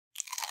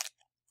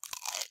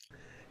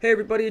Hey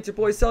everybody, it's your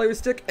boy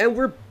CeleryStick, and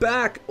we're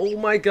back! Oh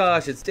my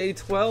gosh, it's day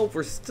 12,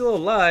 we're still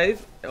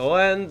alive. Oh,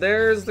 and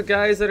there's the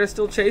guys that are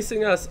still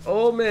chasing us.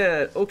 Oh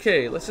man,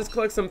 okay, let's just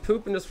collect some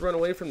poop and just run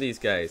away from these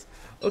guys.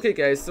 Okay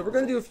guys, so we're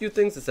gonna do a few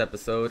things this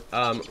episode.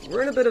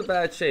 We're in a bit of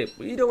bad shape.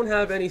 We don't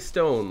have any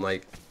stone,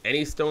 like,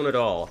 any stone at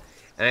all.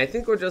 And I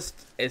think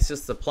it's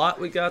just the plot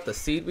we got, the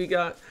seed we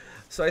got.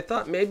 So I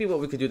thought maybe what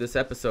we could do this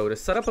episode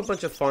is set up a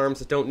bunch of farms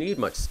that don't need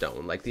much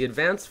stone. Like the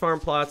advanced farm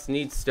plots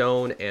need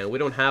stone, and we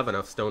don't have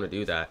enough stone to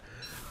do that.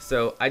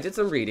 So I did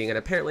some reading, and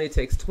apparently it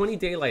takes 20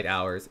 daylight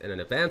hours in an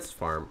advanced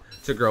farm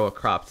to grow a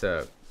crop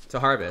to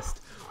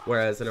harvest.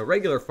 Whereas in a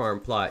regular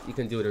farm plot, you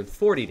can do it in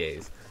 40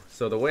 days.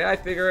 So the way I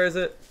figure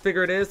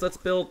it is, let's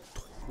build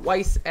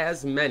twice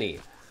as many.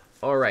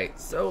 Alright,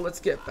 so let's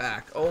get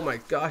back. Oh my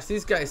gosh,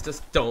 these guys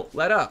just don't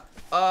let up.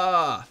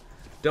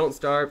 Don't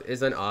Starve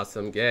is an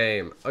awesome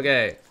game.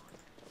 Okay,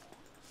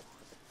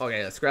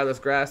 let's grab this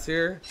grass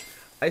here.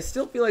 I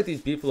still feel like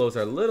these beefaloes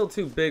are a little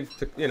too big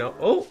to, you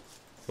know.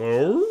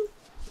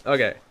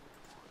 Okay,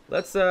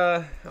 let's,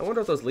 I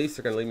wonder if those leaves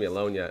are going to leave me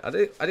alone yet. Are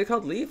they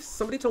called leaves?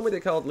 Somebody told me they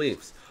called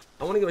leaves.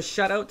 I want to give a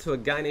shout out to a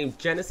guy named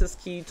Genesis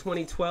Key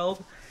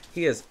 2012.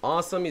 He is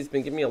awesome. He's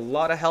been giving me a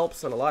lot of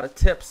helps and a lot of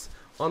tips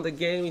on the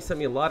game. He sent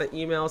me a lot of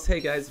emails. Hey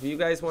guys, if you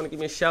guys want to give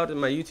me a shout in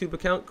my YouTube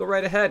account, go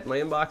right ahead. My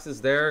inbox is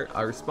there.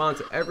 I respond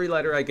to every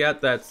letter I get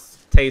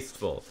that's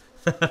tasteful.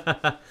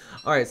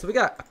 Alright, so we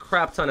got a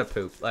crap ton of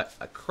poop.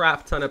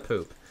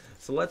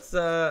 So let's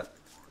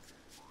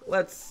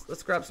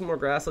grab some more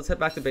grass. Let's head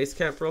back to base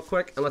camp real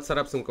quick and let's set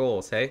up some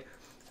goals, hey?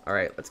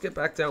 Alright, let's get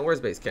back down. Where's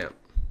base camp?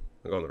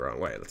 I'm going the wrong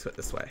way. Let's go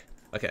this way.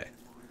 Okay.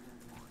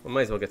 We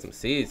might as well get some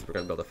seeds if we're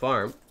gonna build a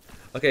farm.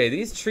 Okay,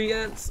 these tree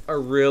ants are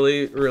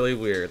really, really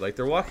weird. Like,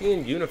 they're walking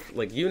in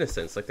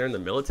unison. Like they're in the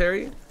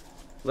military.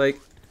 Like,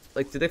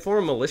 did they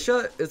form a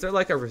militia? Is there,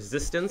 like, a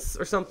resistance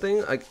or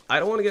something? Like, I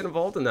don't want to get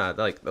involved in that.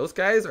 Like, those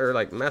guys are,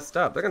 like, messed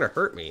up. They're gonna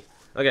hurt me.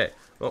 Okay,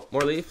 well,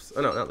 more leaves.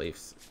 Oh, no, not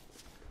leaves.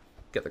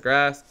 Get the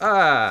grass.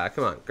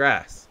 Come on,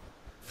 grass.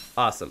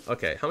 Awesome.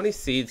 Okay, how many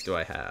seeds do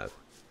I have?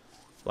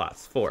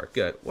 Lots. 4.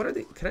 Good. What are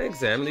the... Can I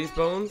examine these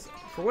bones?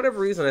 For whatever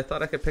reason, I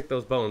thought I could pick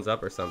those bones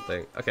up or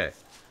something. Okay.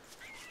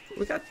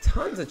 We got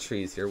tons of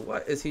trees here.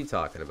 What is he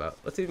talking about?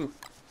 Let's even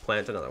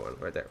plant another one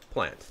right there.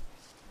 Plant.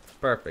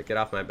 Perfect. Get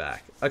off my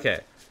back.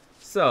 Okay.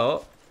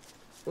 So,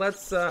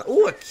 let's,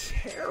 ooh, a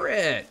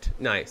carrot.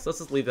 Nice. Let's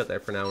just leave that there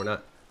for now. We're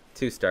not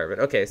too starving.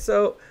 Okay,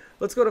 so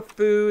let's go to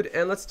food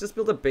and let's just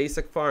build a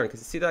basic farm.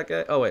 Because you see that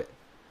guy? Oh, wait.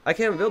 I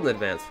can't build an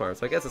advanced farm,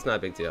 so I guess it's not a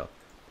big deal.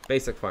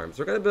 Basic farms.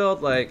 We're going to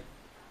build, like,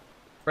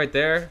 right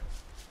there.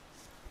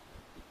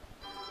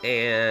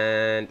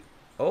 And...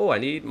 oh, I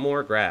need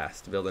more grass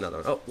to build another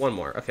one. Oh, one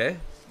more. Okay.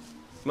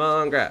 Come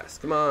on, grass.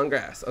 Come on,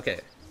 grass. Okay.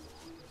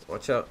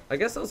 Watch out. I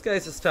guess those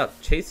guys just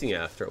stopped chasing you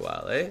after a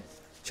while, eh?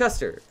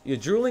 Chester, you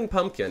drooling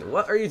pumpkin.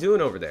 What are you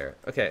doing over there?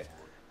 Okay.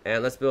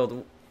 And let's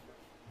build...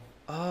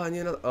 oh, I need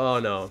another... oh,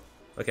 no.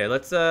 Okay,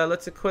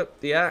 let's equip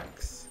the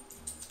axe.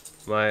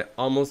 My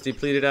almost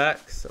depleted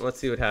axe. And let's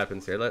see what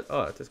happens here.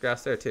 Oh, there's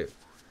grass there, too.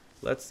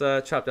 Let's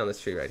chop down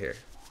this tree right here.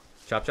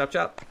 Chop, chop,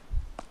 chop.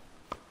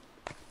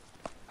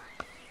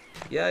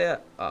 Yeah.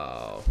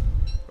 Oh.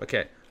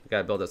 Okay. We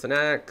gotta build us an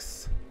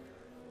axe.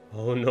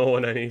 Oh no,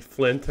 and I need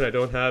flint and I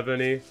don't have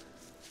any.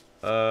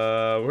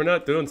 We're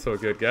not doing so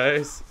good,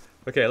 guys.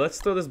 Okay,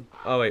 let's throw this...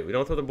 oh wait, we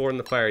don't throw the board in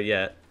the fire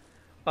yet.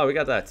 Oh, we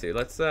got that too.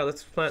 Let's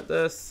plant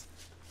this.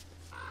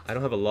 I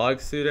don't have a log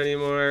suit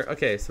anymore.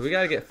 Okay, so we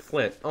gotta get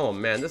flint. Oh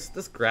man, this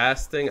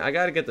grass thing, I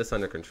gotta get this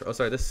under control. Oh,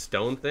 sorry, this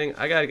stone thing,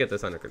 I gotta get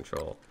this under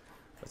control.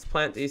 Let's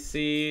plant these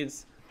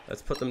seeds.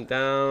 Let's put them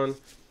down.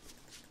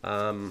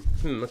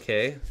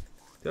 Okay.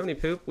 Do you have any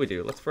poop? We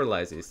do. Let's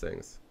fertilize these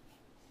things.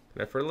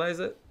 Can I fertilize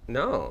it?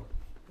 No.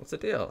 What's the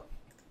deal?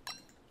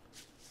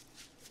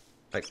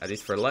 Like, are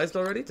these fertilized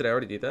already? Did I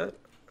already do that?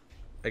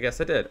 I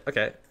guess I did.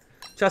 Okay.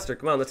 Chester,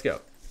 come on, let's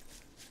go.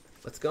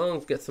 Let's go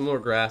and get some more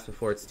grass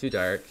before it's too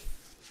dark.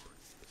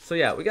 So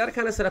yeah, we gotta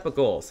kind of set up a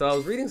goal. So I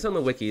was reading some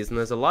of the wikis, and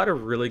there's a lot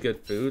of really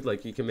good food.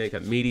 Like, you can make a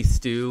meaty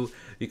stew.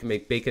 You can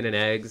make bacon and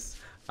eggs.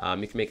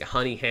 You can make a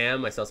honey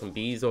ham. I saw some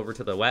bees over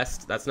to the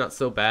west. That's not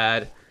so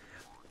bad.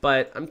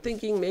 But I'm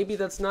thinking maybe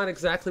that's not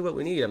exactly what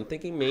we need. I'm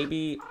thinking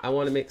maybe I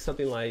want to make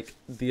something like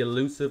the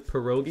elusive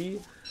pierogi.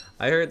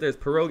 I heard there's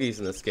pierogies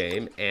in this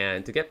game,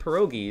 and to get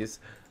pierogies,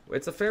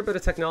 it's a fair bit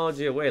of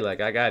technology away. Like,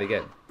 I gotta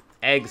get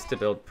eggs to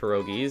build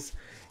pierogies,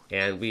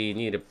 and we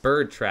need a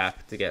bird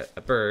trap to get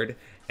a bird,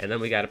 and then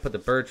we gotta put the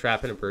bird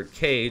trap in a bird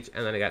cage,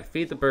 and then I gotta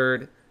feed the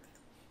bird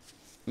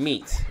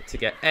meat to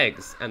get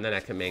eggs, and then I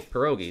can make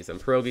pierogies,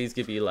 and pierogies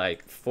give you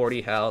like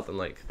 40 health and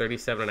like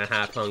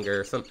 37.5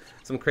 hunger,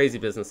 some crazy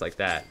business like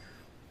that.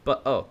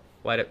 But oh,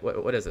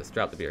 what is this?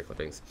 Drop the beer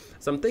clippings.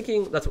 So I'm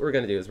thinking that's what we're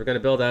gonna do, is we're gonna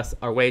build us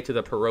our way to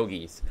the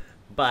pierogies,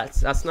 but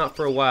that's not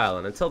for a while,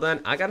 and until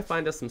then I gotta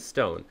find us some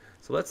stone.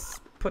 So let's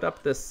put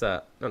up this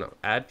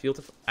add fuel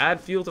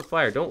to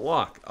fire. Don't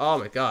walk. Oh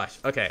my gosh.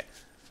 Okay,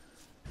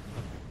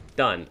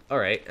 done. All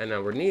right, and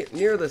now we're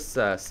near this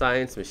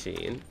science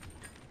machine.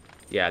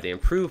 Yeah, the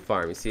improved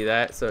farm, you see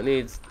that? So it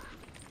needs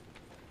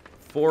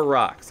 4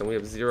 rocks, and we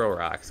have 0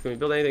 rocks. Can we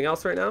build anything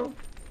else right now?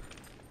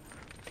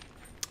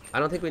 I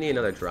don't think we need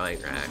another drying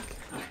rack.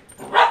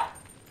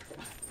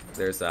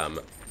 There's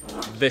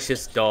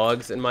vicious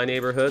dogs in my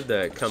neighborhood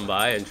that come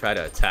by and try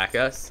to attack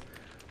us.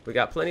 We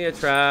got plenty of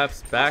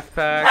traps,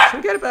 backpack.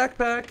 Should we get a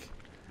backpack?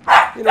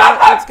 You know what?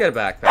 Let's get a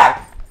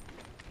backpack.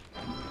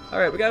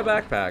 Alright, we got a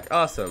backpack.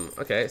 Awesome.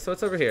 Okay, so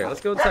it's over here. Let's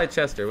go inside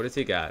Chester. What does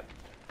he got?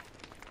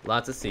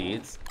 Lots of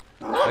seeds.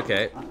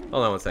 Okay,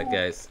 hold on one sec,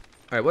 guys.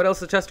 Alright, what else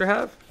does Chester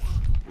have?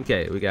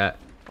 Okay, we got...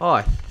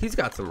 Oh, he's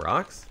got some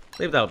rocks.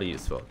 Maybe that'll be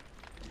useful.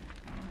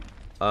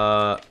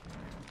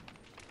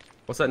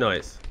 What's that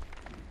noise?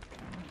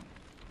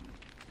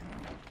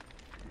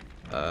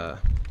 I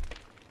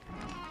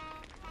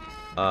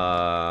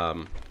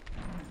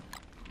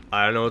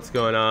don't know what's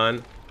going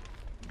on,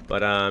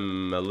 but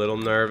I'm a little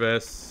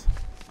nervous.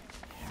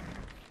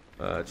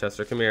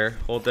 Chester, come here.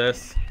 Hold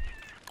this.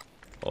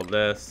 Hold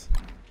this.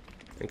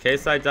 In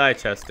case I die,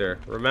 Chester,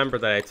 remember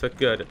that I took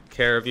good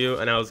care of you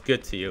and I was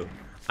good to you.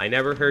 I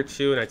never hurt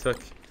you, and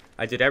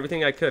I did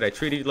everything I could. I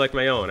treated you like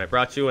my own. I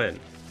brought you in.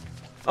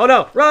 Oh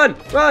no! Run!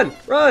 Run!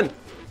 Run!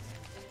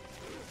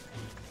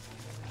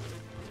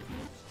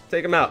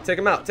 Take him out! Take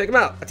him out! Take him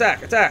out!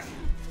 Attack! Attack!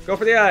 Go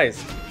for the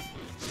eyes!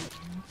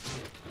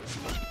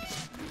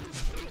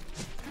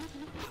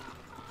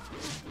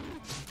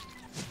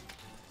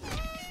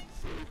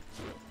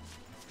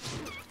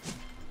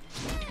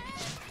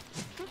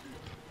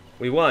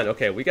 We won.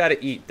 Okay, we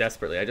gotta eat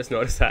desperately. I just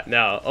noticed that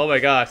now. Oh my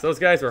gosh, those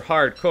guys were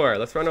hardcore.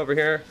 Let's run over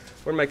here.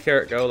 Where'd my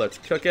carrot go? Let's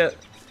cook it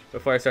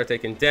before I start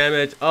taking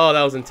damage. Oh,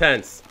 that was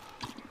intense.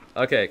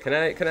 Okay, can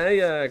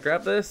I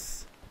grab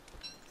this?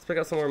 Let's pick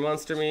up some more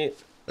monster meat.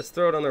 Let's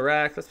throw it on the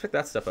rack. Let's pick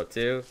that stuff up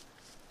too.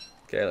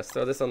 Okay, let's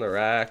throw this on the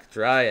rack.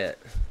 Dry it.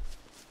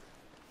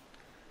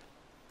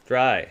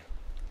 Dry.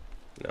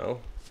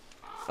 No.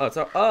 Oh, it's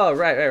all, oh,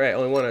 right.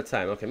 Only one at a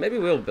time. Okay, maybe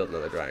we'll build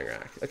another drying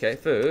rack. Okay,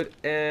 food.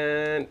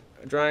 And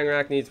drying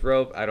rack needs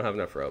rope. I don't have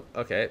enough rope.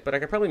 Okay, but I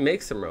could probably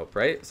make some rope,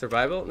 right?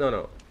 Survival?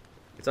 No.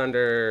 It's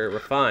under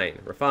refine.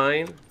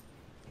 Refine.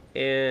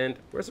 And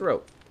where's the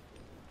rope?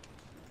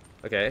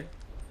 Okay.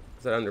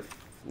 Is that under...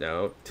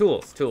 No.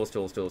 Tools.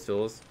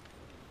 Tools.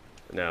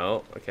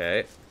 No.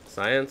 Okay.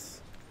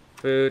 Science.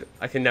 Food.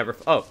 I can never...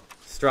 Oh.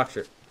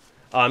 Structure.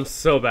 Oh, I'm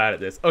so bad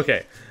at this.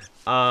 Okay.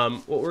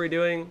 What were we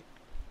doing?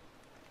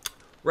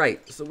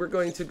 Right. So we're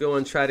going to go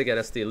and try to get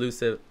us the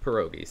elusive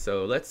pierogi.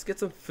 So let's get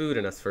some food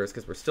in us first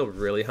because we're still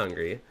really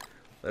hungry.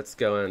 Let's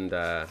go and...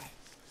 Oh,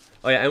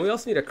 yeah. And we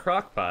also need a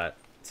crock pot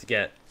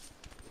to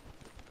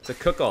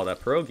cook all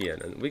that pierogi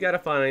in. And we got to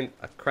find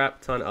a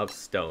crap ton of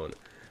stone.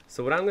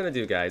 So what I'm going to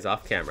do, guys,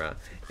 off camera,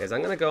 is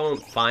I'm going to go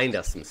and find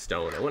us some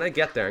stone. And when I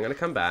get there, I'm going to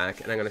come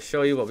back and I'm going to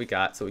show you what we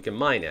got so we can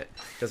mine it.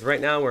 Because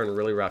right now we're in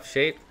really rough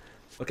shape.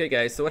 Okay,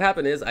 guys, so what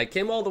happened is I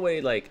came all the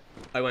way,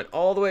 I went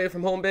all the way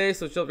from home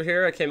base, which is over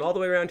here. I came all the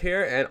way around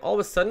here, and all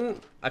of a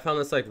sudden, I found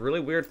this, really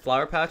weird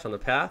flower patch on the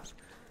path.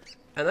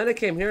 And then I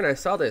came here and I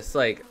saw this,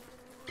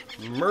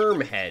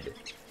 merm head.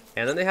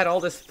 And then they had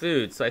all this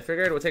food, so I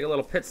figured we'll take a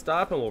little pit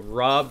stop and we'll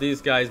rob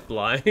these guys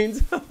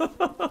blind.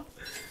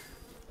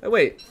 Hey,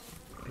 wait.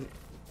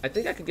 I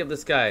think I could give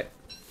this guy...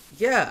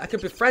 Yeah, I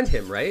could befriend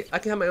him, right? I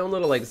can have my own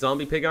little,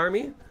 zombie pig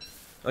army.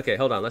 Okay,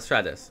 hold on. Let's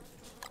try this.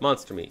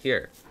 Monster meat.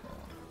 Here.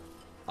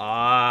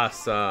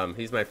 Awesome.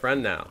 He's my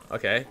friend now.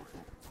 Okay.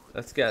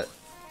 Let's get...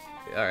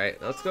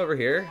 Alright, let's go over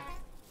here.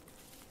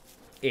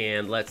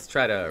 And let's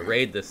try to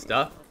raid this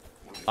stuff.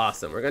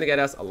 Awesome. We're going to get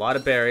us a lot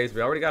of berries.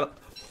 We already got...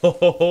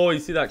 Oh, you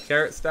see that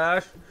carrot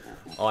stash?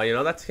 Oh, you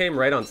know, that came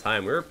right on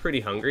time. We were pretty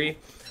hungry.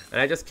 And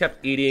I just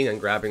kept eating and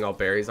grabbing all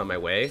berries on my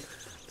way.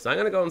 So I'm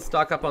going to go and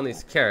stock up on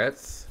these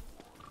carrots.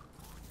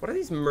 What are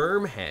these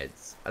merm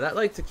heads? Are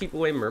that to keep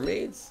away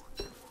mermaids?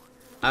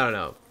 I don't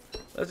know.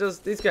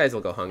 These guys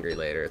will go hungry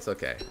later. It's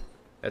okay.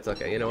 It's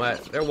okay. You know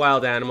what? They're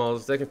wild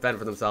animals. They can fend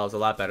for themselves a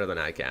lot better than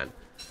I can.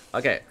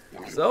 Okay.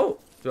 So,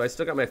 do I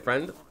still got my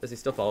friend? Is he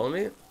still following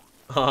me?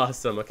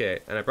 Awesome. Okay.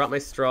 And I brought my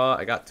straw.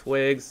 I got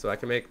twigs so I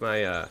can make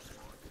my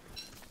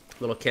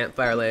little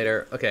campfire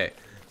later. Okay.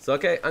 So,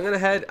 okay. I'm going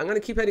to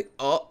keep heading.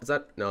 Oh, is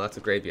that? No, that's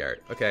a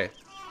graveyard. Okay.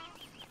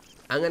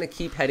 I'm going to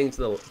keep heading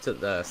to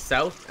the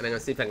south, and I'm going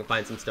to see if I can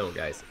find some stone,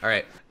 guys. All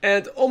right.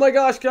 And, oh my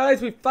gosh,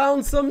 guys, we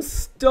found some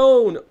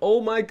stone. Oh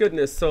my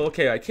goodness. So,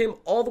 okay, I came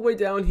all the way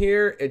down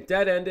here. It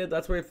dead-ended.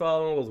 That's where we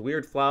found all those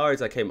weird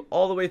flowers. I came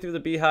all the way through the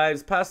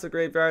beehives, past the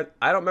graveyard.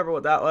 I don't remember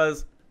what that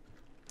was.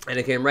 And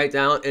it came right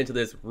down into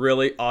this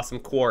really awesome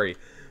quarry.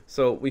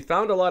 So, we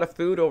found a lot of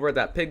food over at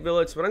that pig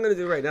village. So what I'm going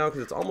to do right now,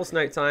 because it's almost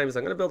nighttime, is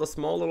I'm going to build a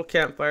small little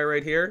campfire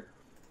right here.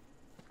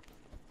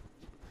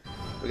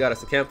 We got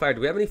us a campfire.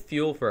 Do we have any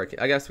fuel for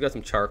I guess we got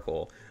some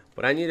charcoal.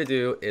 What I need to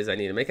do is I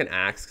need to make an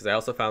axe because I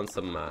also found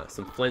some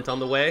flint on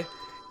the way.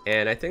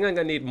 And I think I'm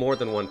going to need more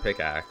than one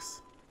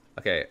pickaxe.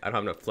 Okay, I don't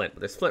have enough flint, but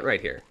there's flint right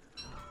here.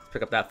 Let's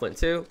pick up that flint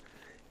too.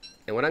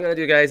 And what I'm going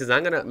to do, guys, is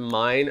I'm going to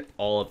mine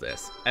all of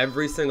this.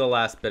 Every single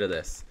last bit of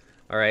this.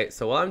 Alright,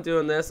 so while I'm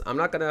doing this, I'm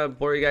not going to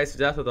bore you guys to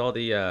death with all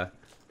the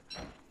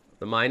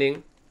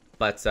mining.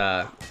 But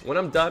when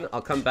I'm done,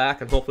 I'll come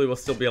back and hopefully we'll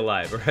still be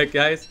alive. All right,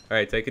 guys? All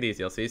right, take it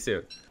easy. I'll see you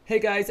soon. Hey,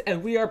 guys,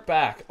 and we are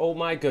back. Oh,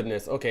 my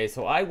goodness. Okay,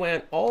 so I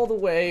went all the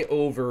way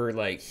over,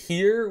 like,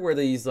 here where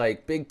these,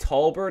 like, big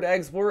tall bird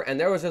eggs were, and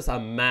there was just a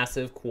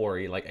massive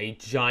quarry, like a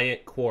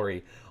giant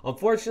quarry.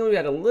 Unfortunately, we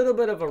had a little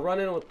bit of a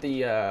run-in with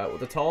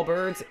the tall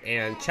birds,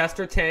 and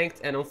Chester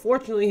tanked, and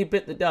unfortunately, he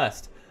bit the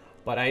dust.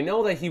 But I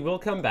know that he will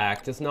come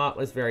back, just not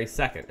this very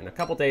second. In a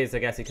couple days, I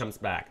guess he comes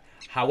back.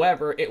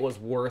 However, it was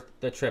worth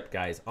the trip,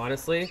 guys.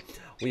 Honestly,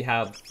 we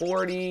have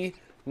 40,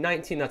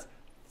 19, that's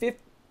 50,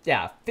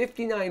 yeah,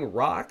 59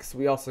 rocks.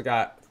 We also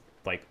got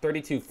like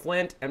 32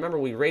 flint. And remember,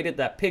 we raided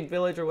that pig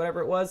village or whatever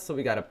it was, so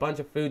we got a bunch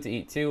of food to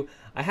eat too.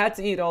 I had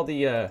to eat all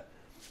the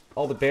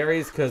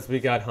berries because we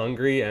got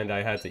hungry and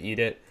I had to eat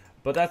it.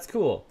 But that's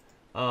cool.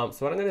 So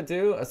what I'm gonna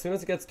do, as soon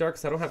as it gets dark,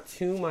 because I don't have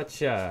too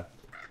much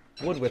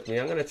wood with me,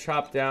 I'm gonna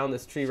chop down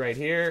this tree right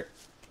here.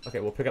 Okay,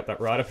 we'll pick up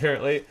that rod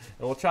apparently, and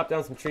we'll chop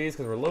down some trees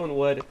because we're low in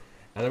wood,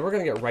 and then we're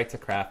gonna get right to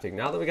crafting.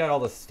 Now that we got all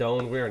the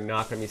stone, we are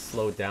not gonna be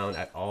slowed down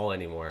at all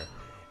anymore,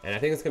 and I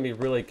think it's gonna be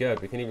really good.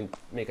 We can even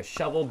make a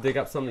shovel, dig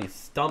up some of these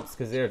stumps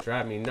because they're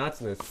driving me nuts,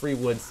 and there's free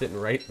wood sitting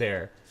right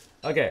there.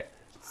 Okay,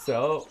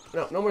 so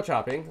no more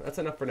chopping. That's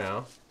enough for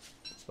now.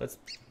 Let's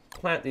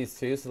plant these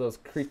two so those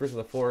creepers of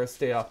the forest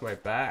stay off my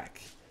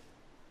back.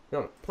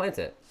 No, plant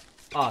it.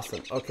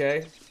 Awesome.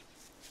 Okay.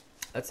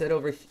 Let's head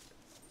over here.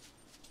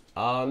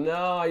 Oh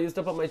no, I used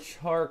up all my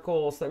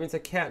charcoal, so that means I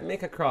can't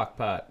make a crock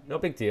pot. No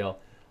big deal.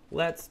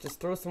 Let's just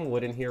throw some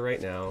wood in here right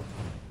now.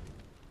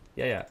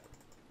 Yeah.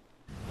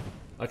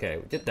 Okay,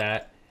 we did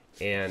that.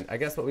 And I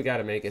guess what we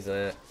gotta make is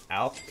an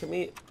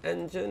alchemy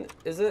engine,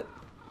 is it?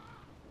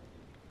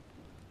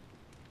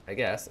 I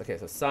guess. Okay,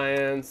 so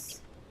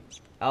science.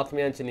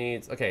 Alchemy engine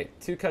needs, okay,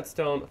 2 cut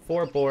stone,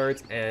 4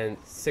 boards, and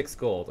 6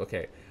 gold.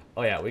 Okay.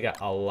 Oh yeah, we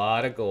got a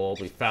lot of gold.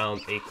 We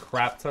found a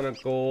crap ton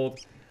of gold.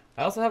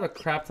 I also have a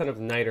crap ton of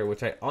niter,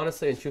 which I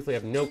honestly and truthfully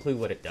have no clue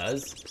what it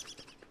does.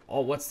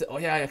 Oh, what's the, oh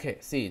yeah, okay,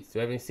 seeds. Do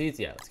I have any seeds?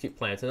 Yeah, let's keep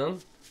planting them.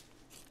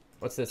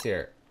 What's this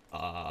here?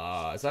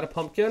 Is that a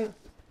pumpkin?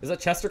 Is that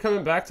Chester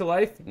coming back to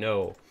life?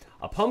 No.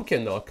 A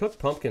pumpkin though, a cooked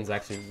pumpkin's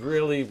actually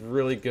really,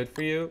 really good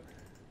for you.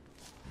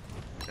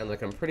 And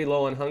like I'm pretty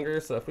low on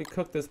hunger, so if we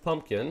cook this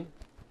pumpkin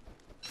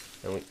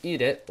and we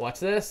eat it,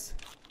 watch this.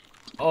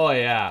 Oh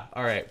yeah,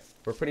 all right.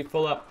 We're pretty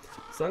full up.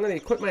 So I'm going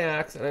to equip my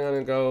axe, and I'm going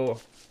to go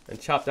and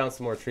chop down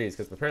some more trees,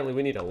 because apparently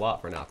we need a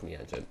lot for an alchemy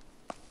engine.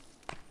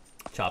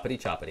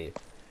 Choppity.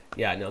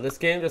 Yeah, no, this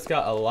game just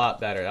got a lot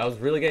better. I was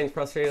really getting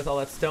frustrated with all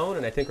that stone,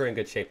 and I think we're in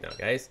good shape now,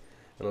 guys.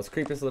 And those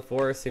creepers of the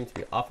forest seem to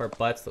be off our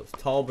butts, those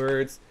tall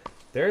birds.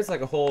 There's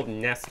like a whole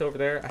nest over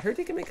there. I heard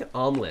you can make an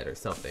omelet or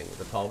something with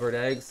the tall bird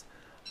eggs.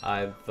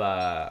 I've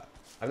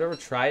never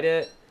tried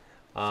it.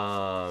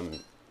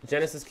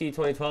 Genesis Key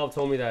 2012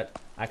 told me that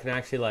I can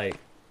actually, like,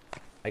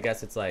 I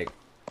guess it's like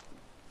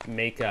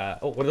make oh,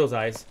 what are those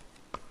eyes?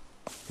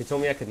 He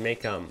told me I could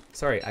make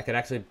sorry, I could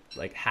actually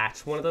like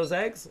hatch one of those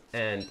eggs,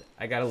 and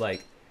I gotta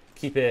like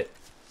keep it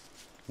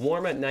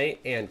warm at night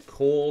and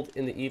cold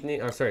in the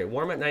evening, or sorry,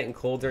 warm at night and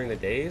cold during the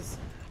days.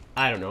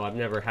 I don't know, I've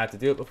never had to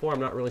do it before. I'm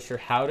not really sure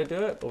how to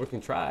do it, but we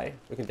can try.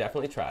 We can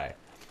definitely try.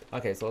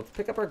 Okay, so let's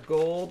pick up our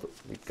gold.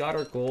 We got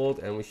our gold,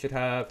 and we should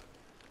have,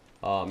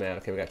 oh man,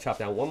 okay, we gotta chop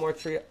down one more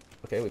tree.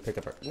 Okay, we picked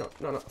up our...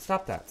 No,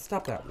 stop that.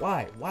 Stop that.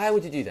 Why? Why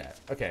would you do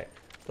that? Okay,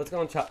 let's go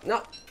and chop...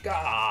 No!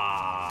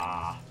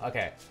 Ah!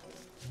 Okay.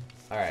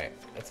 Alright,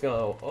 let's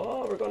go...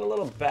 Oh, we're going a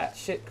little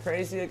batshit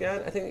crazy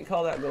again. I think we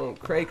call that going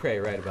cray-cray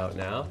right about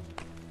now.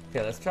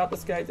 Okay, let's chop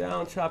this guy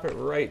down. Chop it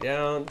right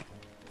down.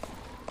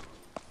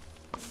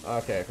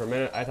 Okay, for a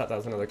minute, I thought that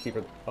was another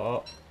keeper...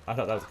 Oh, I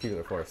thought that was a keeper of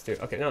the forest, too.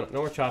 Okay, no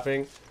more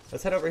chopping.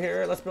 Let's head over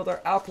here. Let's build our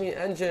alchemy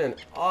engine.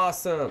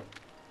 Awesome!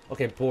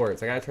 Okay,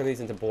 boards. I gotta turn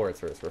these into boards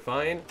first.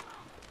 Refine.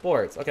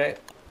 Boards. Okay.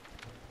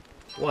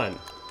 1,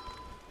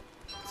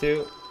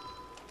 2.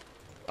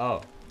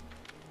 Oh.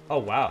 Oh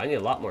wow. I need a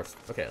lot more.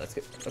 Okay, let's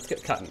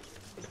get cutting.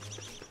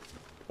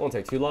 Won't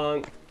take too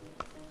long.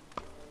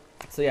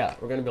 So yeah,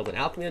 we're gonna build an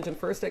alchemy engine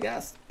first, I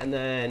guess, and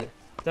then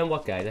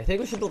what, guys? I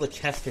think we should build a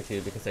chest or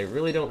two because I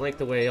really don't like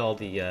the way all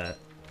the I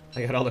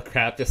got all the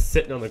crap just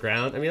sitting on the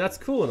ground. I mean, that's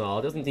cool and all.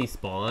 It doesn't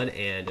despawn,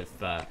 and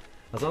if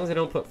as long as I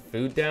don't put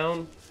food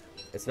down,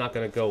 it's not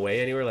going to go away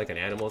anywhere, like an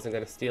animal isn't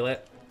going to steal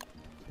it.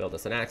 Build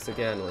us an axe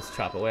again. Let's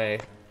chop away.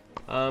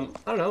 I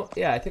don't know.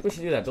 Yeah, I think we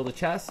should do that. Build a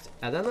chest.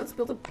 And then let's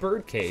build a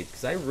bird cage,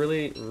 because I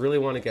really, really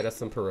want to get us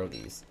some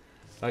pierogies.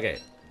 Okay,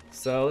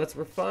 so let's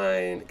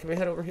refine. Can we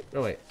head over here?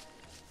 No, wait.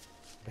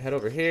 Head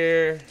over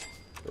here.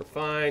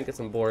 Refine. Get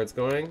some boards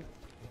going.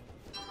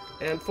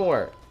 And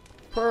 4.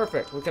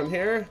 Perfect. We come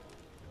here.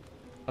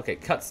 Okay,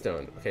 cut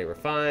stone. Okay,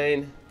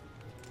 refine.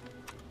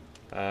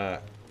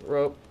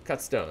 Rope.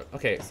 Cut stone.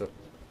 Okay, so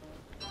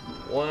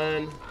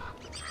 1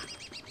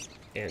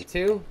 and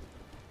 2.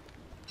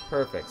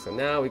 Perfect. So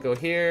now we go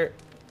here.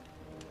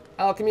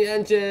 Alchemy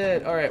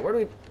engine. All right, where do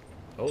we...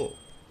 Oh,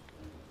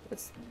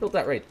 let's build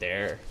that right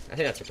there. I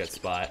think that's a good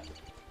spot.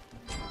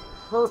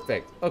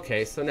 Perfect.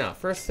 Okay, so now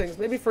first thing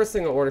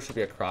in order should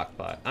be a crock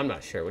pot. I'm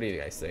not sure. What do you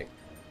guys think?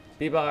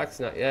 B-box,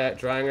 not yet.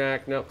 Drying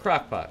rack, no.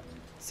 Crock pot.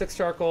 6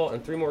 charcoal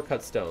and 3 more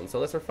cut stone. So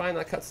let's refine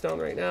that cut stone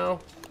right now.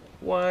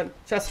 1.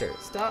 Chester,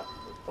 stop.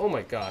 Oh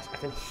my gosh, I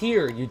can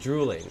hear you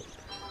drooling.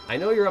 I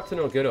know you're up to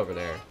no good over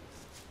there.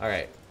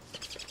 Alright.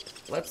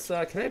 Let's,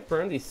 can I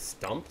burn these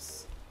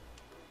stumps?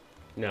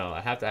 No,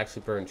 I have to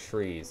actually burn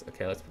trees.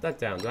 Okay, let's put that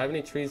down. Do I have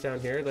any trees down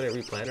here that I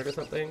replanted or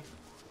something?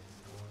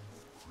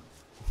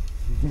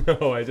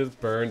 No, I just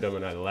burned them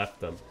and I left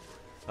them.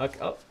 Okay,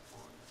 oh.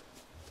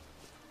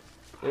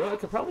 You know, I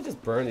could probably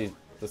just burn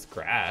this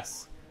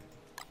grass.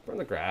 Burn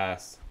the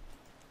grass.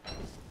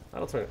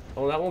 That'll turn.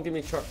 Oh, that won't give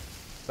me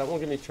that won't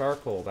give me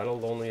charcoal.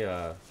 That'll only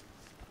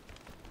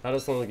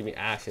that'll only give me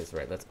ashes.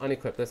 Right? Let's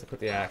unequip this.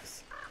 Equip the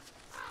axe.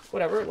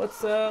 Whatever.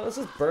 Let's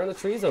just burn the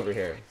trees over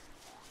here.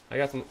 I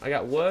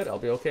got wood. I'll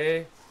be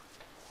okay.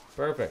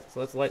 Perfect.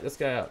 So let's light this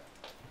guy up.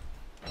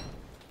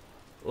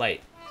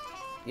 Light.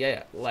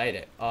 Yeah, light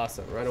it.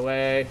 Awesome. Run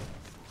away.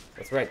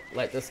 Let's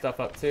light this stuff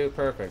up too.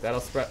 Perfect.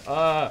 That'll spread.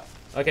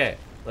 Okay.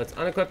 Let's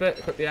unequip it.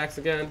 Equip the axe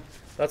again.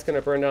 That's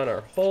gonna burn down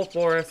our whole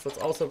forest. Let's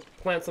also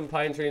plant some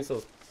pine trees so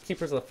those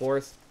keepers of the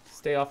forest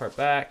stay off our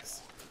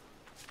backs.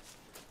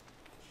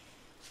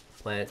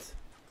 Plant.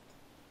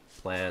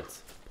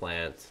 Plant.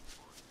 Plant.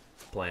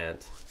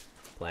 Plant.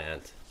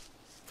 Plant.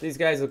 These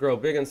guys will grow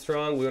big and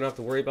strong. We don't have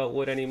to worry about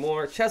wood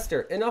anymore.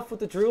 Chester, enough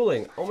with the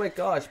drooling. Oh my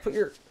gosh, put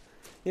your...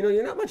 You know,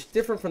 you're not much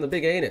different from the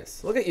big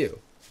anus. Look at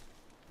you.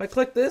 If I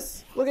click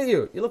this, look at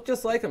you. You look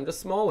just like him, just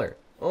smaller.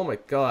 Oh my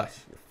gosh,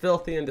 you're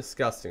filthy and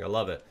disgusting. I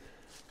love it.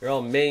 You're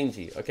all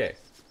mangy. Okay,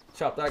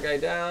 chop that guy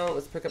down.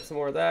 Let's pick up some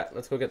more of that.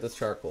 Let's go get this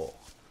charcoal.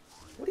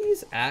 What do you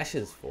use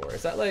ashes for?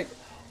 Is that like...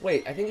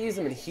 Wait, I think you use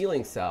them in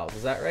healing salves.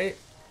 Is that right?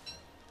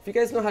 If you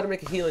guys know how to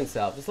make a healing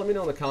salve, just let me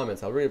know in the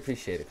comments. I'll really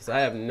appreciate it because I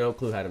have no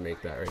clue how to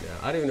make that right now.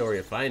 I don't even know where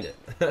you find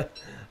it.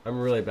 I'm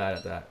really bad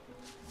at that.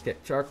 Okay,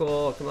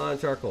 charcoal. Come on,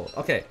 charcoal.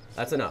 Okay,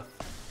 that's enough.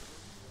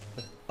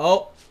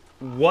 Oh,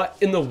 what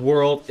in the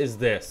world is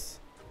this?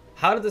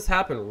 How did this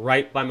happen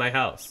right by my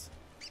house?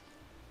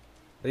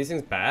 Are these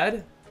things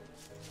bad?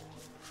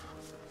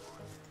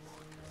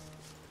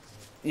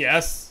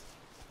 Yes.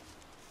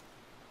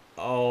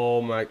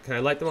 Oh my, can I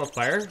light them on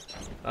fire?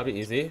 That'll be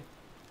easy.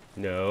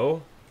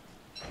 No.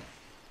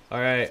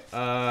 Alright,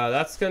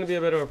 that's gonna be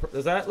a bit of a...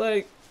 Is that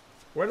like...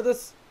 Where did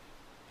this...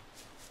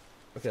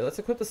 Okay, let's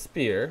equip the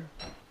spear.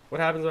 What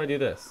happens when I do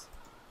this?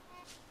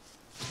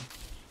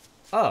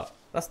 Oh,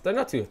 they're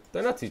not too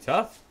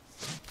tough.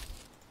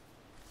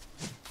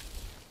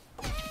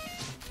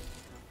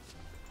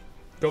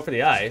 Go for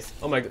the eyes.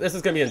 Oh my, this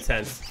is gonna be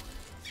intense.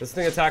 This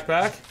thing attack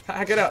back?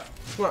 Get up.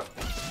 Come on.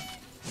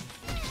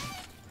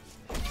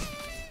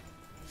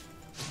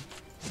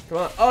 Come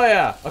on. Oh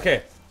yeah.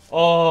 Okay.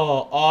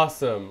 Oh,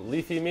 awesome.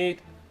 Leafy meat.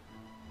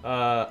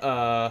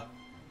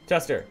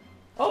 Chester.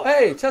 Oh,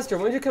 hey, Chester,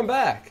 when did you come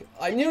back?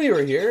 I knew you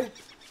were here.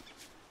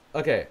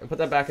 Okay, and put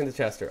that back into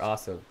Chester.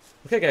 Awesome.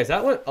 Okay, guys,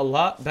 that went a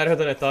lot better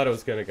than I thought it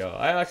was gonna go.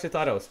 I actually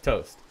thought I was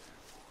toast.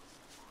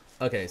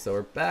 Okay, so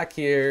we're back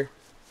here.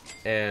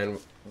 And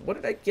what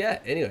did I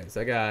get? Anyways,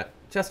 I got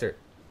Chester.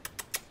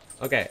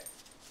 Okay.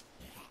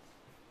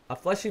 A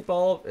fleshy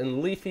bulb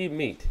and leafy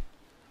meat.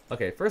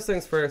 Okay, first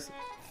things first.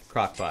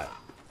 Crockpot.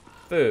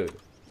 Food.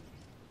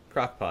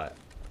 Crockpot.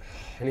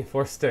 I need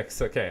 4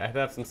 sticks. Okay, I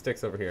have some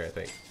sticks over here, I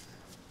think.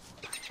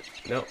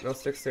 Nope, no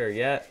sticks there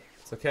yet.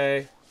 It's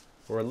okay.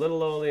 We're a little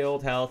low on the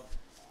old health.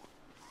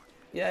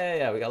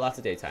 Yeah, we got lots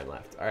of daytime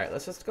left. Alright,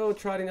 let's just go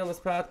trotting down this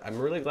path. I'm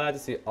really glad to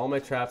see all my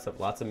traps have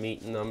lots of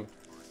meat in them.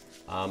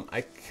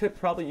 I could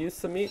probably use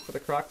some meat for the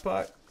crock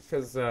pot,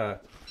 because,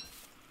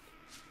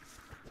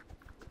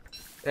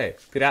 Hey,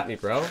 get at me,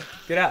 bro.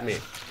 Get at me.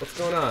 What's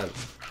going on?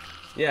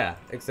 Yeah,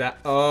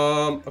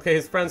 okay,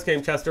 his friends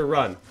came, Chester,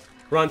 run.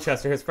 Run,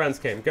 Chester, his friends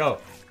came, go.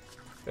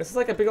 This is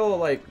like a big old,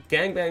 like,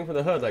 gangbang from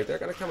the hood, like, they're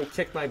gonna come and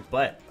kick my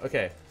butt.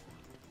 Okay.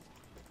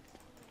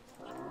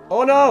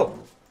 Oh, no!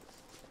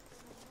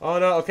 Oh,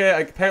 no,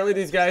 okay, apparently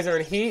these guys are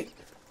in heat.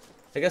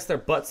 I guess their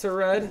butts are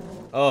red.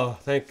 Oh,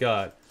 thank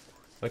God.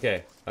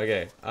 Okay.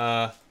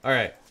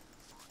 Alright.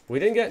 We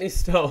didn't get any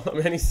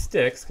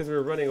sticks because we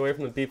were running away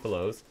from the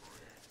beefaloes.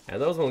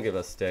 And those won't give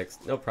us sticks.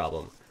 No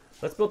problem.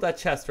 Let's build that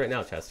chest right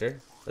now, Chester.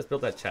 Let's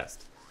build that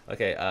chest.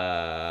 Okay,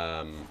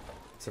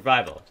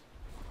 survival.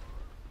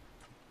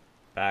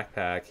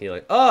 Backpack,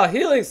 healing. Oh,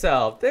 healing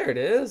salve! There it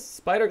is!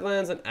 Spider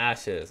glands and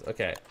ashes.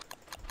 Okay.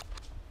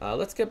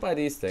 Let's get by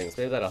these things.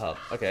 Maybe that'll help.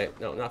 Okay,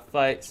 no, not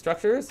fight.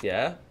 Structures,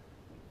 yeah.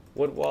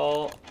 Wood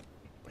wall.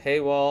 Hay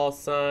wall,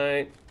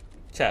 sign.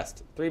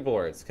 Chest. 3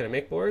 boards. Can I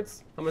make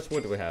boards? How much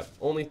wood do we have?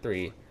 Only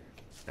 3.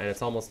 And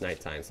it's almost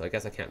nighttime, so I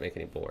guess I can't make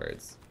any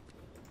boards.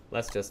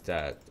 Let's just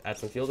add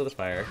some fuel to the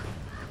fire.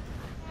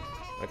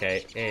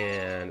 Okay,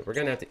 and we're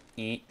gonna have to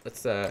eat.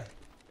 Let's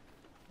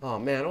oh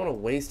man, I don't want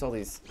to waste all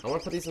these. I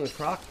want to put these in the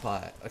crock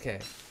pot. Okay.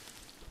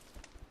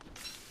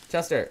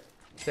 Chester,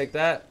 take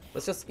that.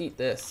 Let's just eat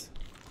this.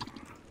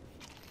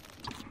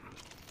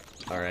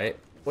 Alright.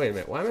 Wait a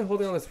minute, why am I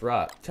holding on this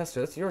rock? Chester,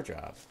 that's your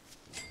job.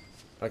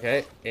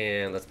 Okay,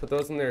 and let's put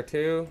those in there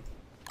too.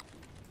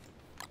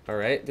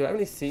 Alright, do I have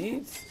any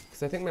seeds? Because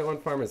because I think my one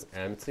farm is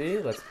empty.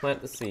 Let's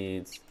plant the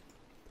seeds.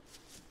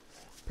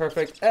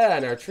 Perfect.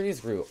 And our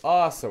trees grew.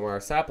 Awesome. Our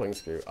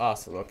saplings grew.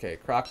 Awesome. Okay,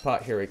 crock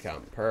pot, here we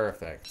come.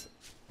 Perfect.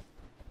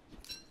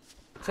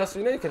 Chester,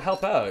 you know you can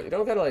help out. You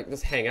don't gotta, like,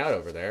 just hang out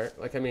over there.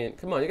 Like, I mean,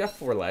 come on, you got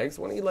 4 legs.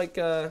 Why don't you, like,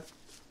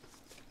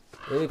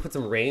 maybe put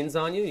some reins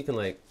on you? You can,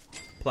 like,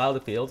 plow the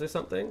fields or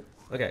something.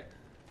 Okay,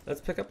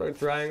 let's pick up our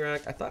drying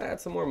rack. I thought I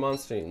had some more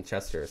monster meat in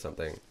Chester or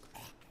something.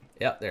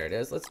 Yep, there it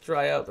is. Let's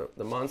dry out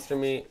the monster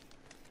meat.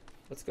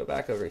 Let's go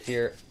back over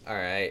here. All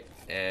right,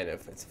 and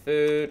if it's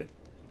food,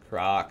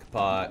 crock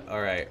pot.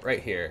 All right,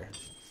 right here.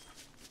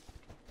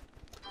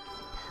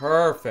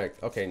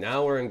 Perfect. Okay,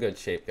 now we're in good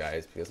shape,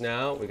 guys, because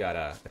now we got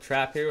a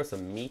trap here with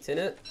some meat in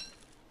it.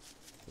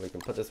 We can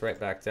put this right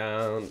back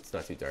down. It's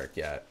not too dark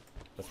yet.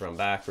 Let's run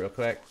back real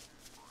quick.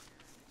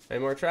 Any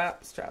more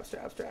traps? Traps,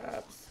 traps,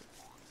 traps.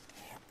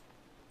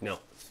 No.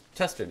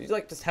 Chester, do you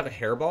like just have a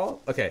hairball?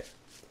 Okay,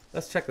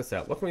 let's check this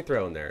out. What can we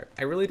throw in there?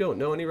 I really don't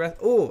know any rest.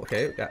 Oh,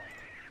 okay. We got...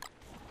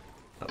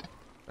 Oh,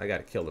 I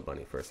gotta kill the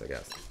bunny first, I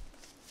guess.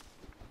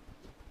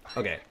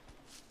 Okay.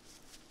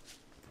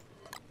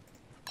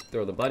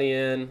 Throw the bunny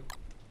in.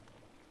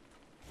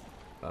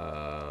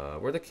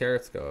 Where'd the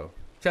carrots go?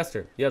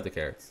 Chester, you have the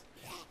carrots.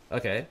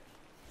 Okay.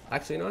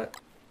 Actually, you know what?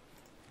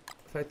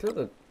 If I throw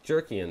the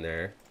jerky in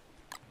there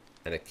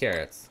and the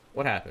carrots,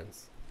 what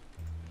happens?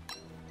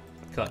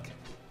 Cook.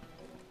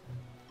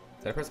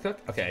 Did I press cook?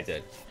 Okay, I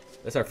did.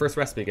 That's our first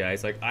recipe,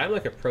 guys. Like, I'm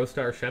like a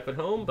pro-star chef at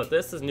home, but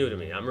this is new to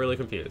me. I'm really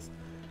confused.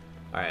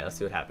 Alright, let's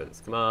see what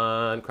happens. Come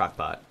on, crock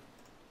pot.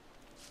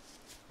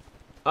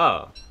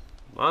 Oh.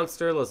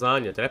 Monster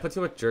lasagna. Did I put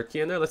too much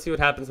jerky in there? Let's see what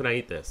happens when I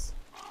eat this.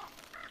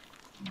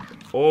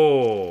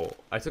 Oh,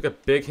 I took a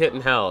big hit in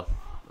health.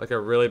 Like a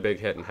really big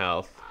hit in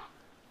health.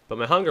 But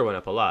my hunger went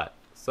up a lot.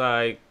 So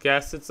I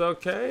guess it's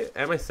okay.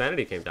 And my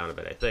sanity came down a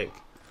bit, I think.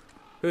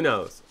 Who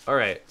knows?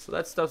 Alright, so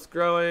that stuff's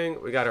growing.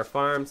 We got our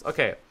farms.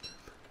 Okay,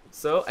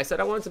 so I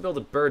said I wanted to build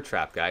a bird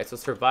trap, guys. So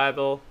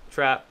survival,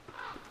 trap,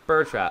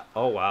 bird trap.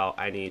 Oh, wow.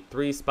 I need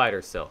 3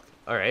 spider silk.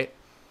 Alright.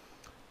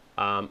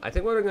 I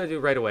think what we're going to do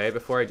right away,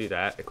 before I do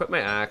that, equip my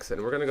axe, and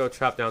we're going to go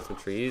chop down some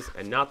trees,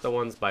 and not the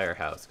ones by our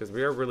house, because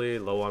we are really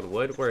low on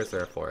wood. Where is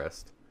there a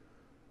forest?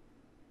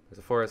 There's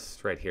a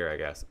forest right here, I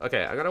guess.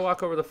 Okay, I'm going to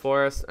walk over the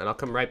forest, and I'll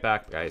come right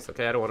back, guys.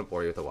 Okay, I don't want to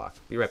bore you with a walk.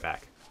 Be right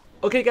back.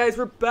 Okay, guys,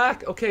 we're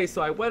back. Okay,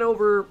 so I went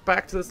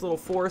back to this little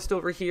forest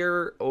over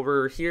here,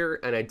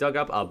 and I dug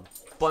up a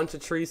bunch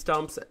of tree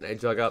stumps, and I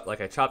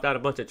chopped out a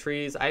bunch of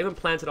trees. I even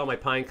planted all my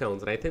pine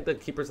cones, and I think the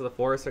keepers of the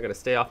forest are going to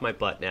stay off my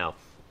butt now.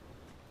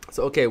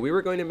 So, okay, we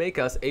were going to make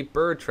us a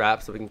bird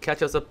trap so we can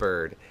catch us a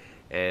bird.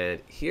 And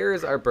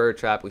here's our bird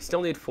trap. We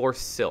still need 4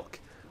 silk.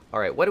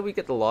 Alright, what did we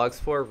get the logs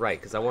for? Right,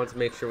 because I wanted to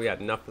make sure we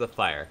had enough for the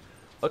fire.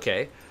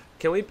 Okay,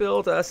 can we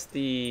build us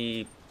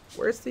the...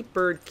 Where's the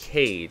bird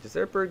cage? Is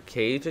there a bird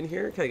cage in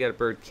here? Can I get a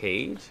bird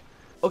cage?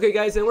 Okay,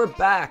 guys, and we're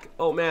back.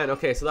 Oh, man,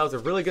 okay, so that was a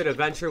really good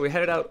adventure. We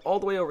headed out all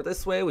the way over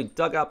this way. We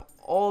dug up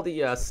all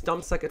the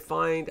stumps I could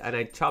find, and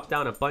I chopped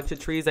down a bunch of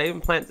trees. I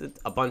even planted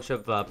a bunch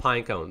of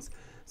pine cones.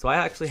 So I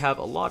actually have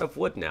a lot of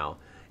wood now.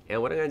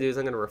 And what I'm going to do is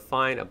I'm going to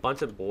refine a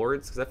bunch of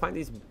boards because I find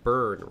these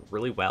burn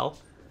really well.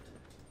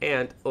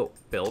 And,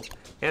 build.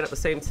 And at the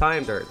same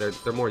time, they're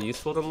more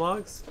useful than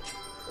logs.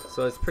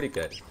 So it's pretty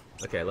good.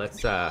 Okay,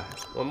 let's,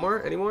 one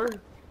more? Any more?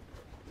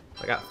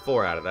 I got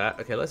 4 out of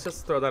that. Okay, let's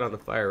just throw that on the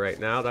fire right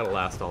now. That'll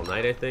last all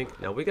night, I think.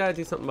 Now, we got to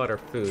do something about our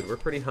food. We're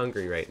pretty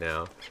hungry right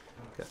now.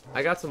 Okay,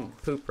 I got some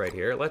poop right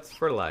here. Let's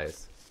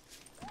fertilize.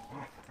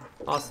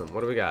 Awesome. What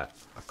do we got?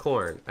 A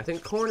corn. I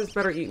think corn is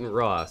better eaten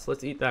raw, so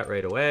let's eat that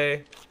right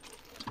away.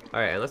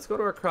 Alright, and let's go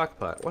to our crock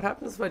pot. What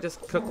happens if I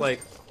just cook,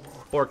 like,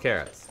 4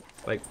 carrots?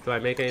 Like, do I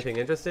make anything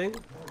interesting?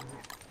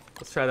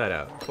 Let's try that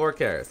out. 4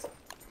 carrots.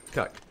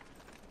 Cook.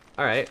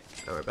 Alright,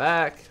 now we're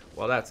back.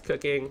 While that's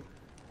cooking.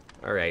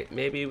 Alright,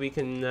 maybe we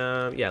can,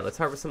 yeah, let's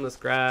harvest some of this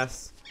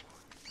grass.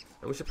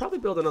 And we should probably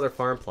build another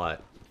farm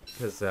plot.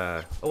 Because,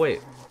 oh wait.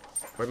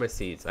 Where are my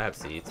seeds? I have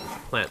seeds. We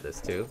should plant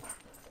this too.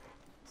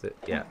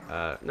 Yeah,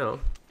 no.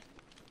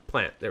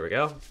 Plant. There we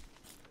go.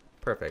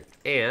 Perfect.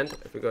 And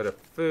if we go to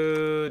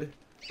food...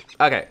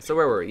 Okay, so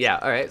where were we? Yeah,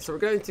 alright. So we're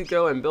going to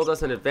go and build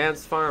us an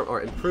advanced farm,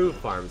 or improved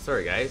farm.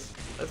 Sorry, guys.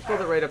 Let's build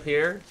it right up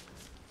here.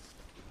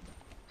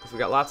 Because we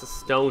got lots of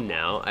stone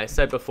now. I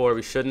said before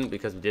we shouldn't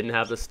because we didn't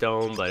have the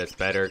stone, but it's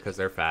better because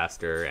they're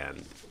faster and,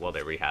 well,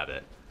 there we have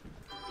it.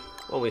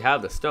 Well, we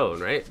have the stone,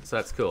 right? So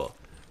that's cool.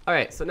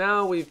 Alright, so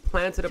now we've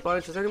planted a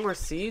bunch. Is there any more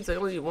seeds? I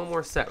only need 1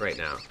 more set right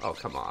now. Oh,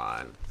 come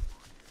on.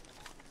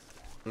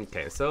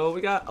 Okay, so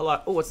we got a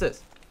lot. Oh, what's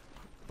this?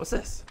 What's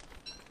this?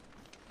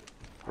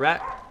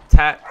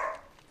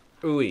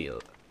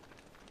 Rat-tat-ooey.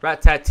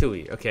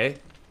 Rat-tat-ooey. Okay,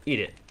 eat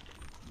it.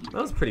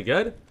 That was pretty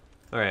good.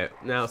 Alright,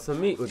 now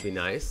some meat would be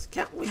nice.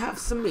 Can't we have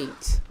some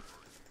meat?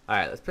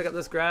 Alright, let's pick up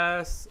this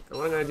grass. And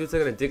what I'm going to do is I'm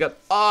going to dig up...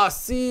 Oh,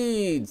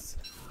 seeds!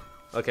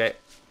 Okay.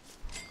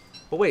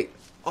 But wait.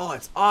 Oh,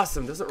 it's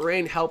awesome. Doesn't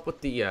rain help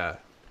with the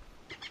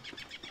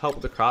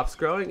crops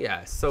growing?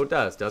 Yeah, so it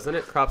does, doesn't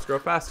it? Crops grow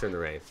faster in the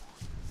rain.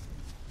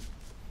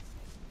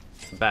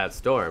 a bad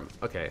storm.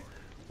 Okay.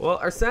 Well,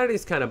 our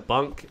sanity's kind of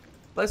bunk.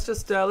 Let's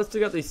just, let's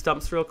dig out these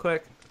stumps real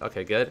quick.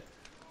 Okay, good.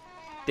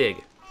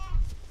 Dig.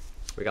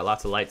 We got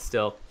lots of light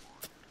still.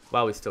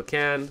 While we still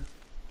can.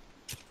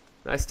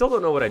 I still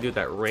don't know what I do with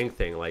that ring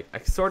thing. Like, I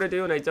sort of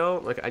do and I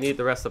don't. Like, I need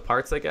the rest of the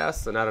parts, I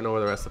guess. And I don't know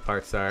where the rest of the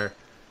parts are.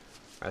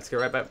 Alright, let's get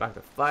right back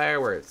to fire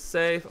where it's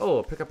safe. Oh,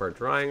 we'll pick up our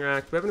drying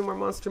rack. Do we have any more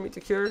monster meat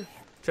to cure?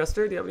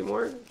 Chester, do you have any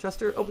more?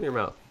 Chester, open your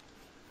mouth.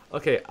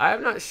 Okay,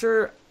 I'm not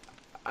sure.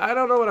 I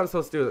don't know what I'm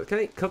supposed to do with it. Can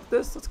I cook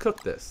this? Let's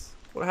cook this.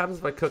 What happens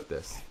if I cook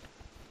this?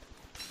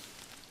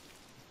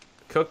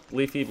 Cooked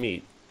leafy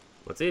meat.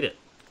 Let's eat it.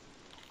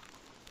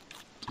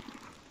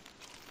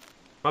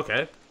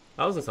 Okay,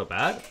 that wasn't so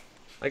bad.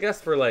 I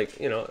guess for like,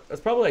 you know,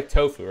 it's probably like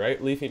tofu,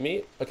 right? Leafy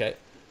meat. Okay,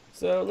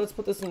 so let's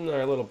put this in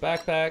our little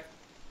backpack.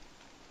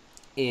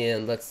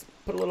 And let's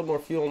put a little more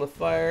fuel on the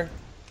fire.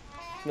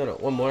 No,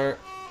 one more.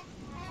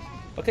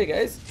 Okay,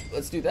 guys,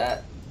 let's do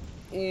that.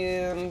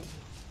 And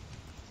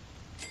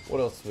what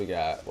else we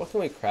got? What can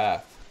we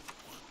craft?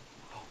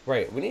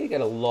 Right, we need to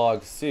get a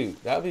log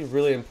suit. That would be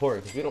really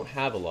important because we don't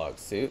have a log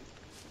suit.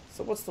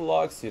 So what's the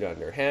log suit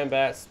under?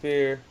 Handbat,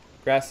 spear,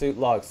 grass suit,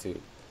 log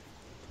suit.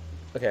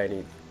 Okay, I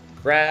need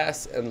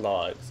grass and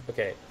logs.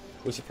 Okay,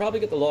 we should probably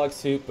get the log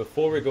suit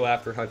before we go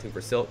after hunting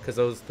for silk because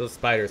those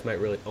spiders might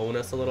really own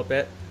us a little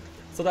bit.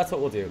 So that's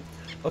what we'll do.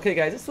 Okay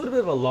guys, this is a little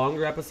bit of a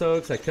longer episode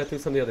because I cut through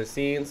some of the other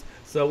scenes.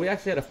 So we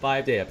actually had a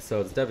 5-day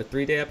episode instead of a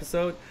 3-day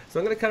episode. So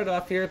I'm going to cut it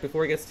off here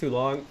before it gets too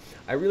long.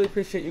 I really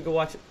appreciate you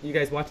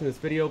guys watching this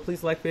video.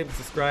 Please like, favorite,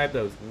 subscribe.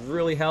 That would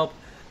really help.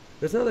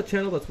 There's another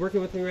channel that's working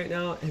with me right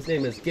now. His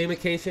name is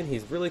Gamication.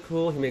 He's really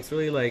cool. He makes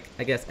really, like,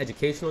 I guess,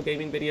 educational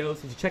gaming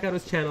videos. You should check out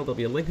his channel. There'll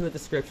be a link in the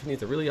description.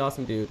 He's a really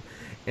awesome dude.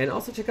 And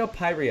also check out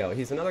Pyrio.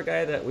 He's another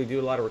guy that we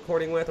do a lot of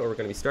recording with, or we're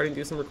going to be starting to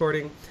do some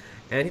recording.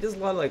 And he does a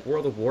lot of, like,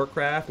 World of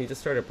Warcraft. He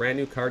just started a brand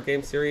new card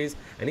game series.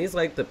 And he's,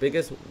 like, the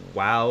biggest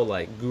WoW,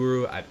 like,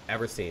 guru I've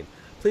ever seen.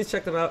 Please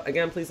check them out.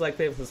 Again, please like,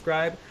 favorite,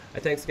 subscribe.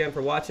 Thanks again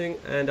for watching.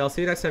 And I'll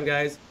see you next time,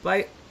 guys.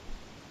 Bye.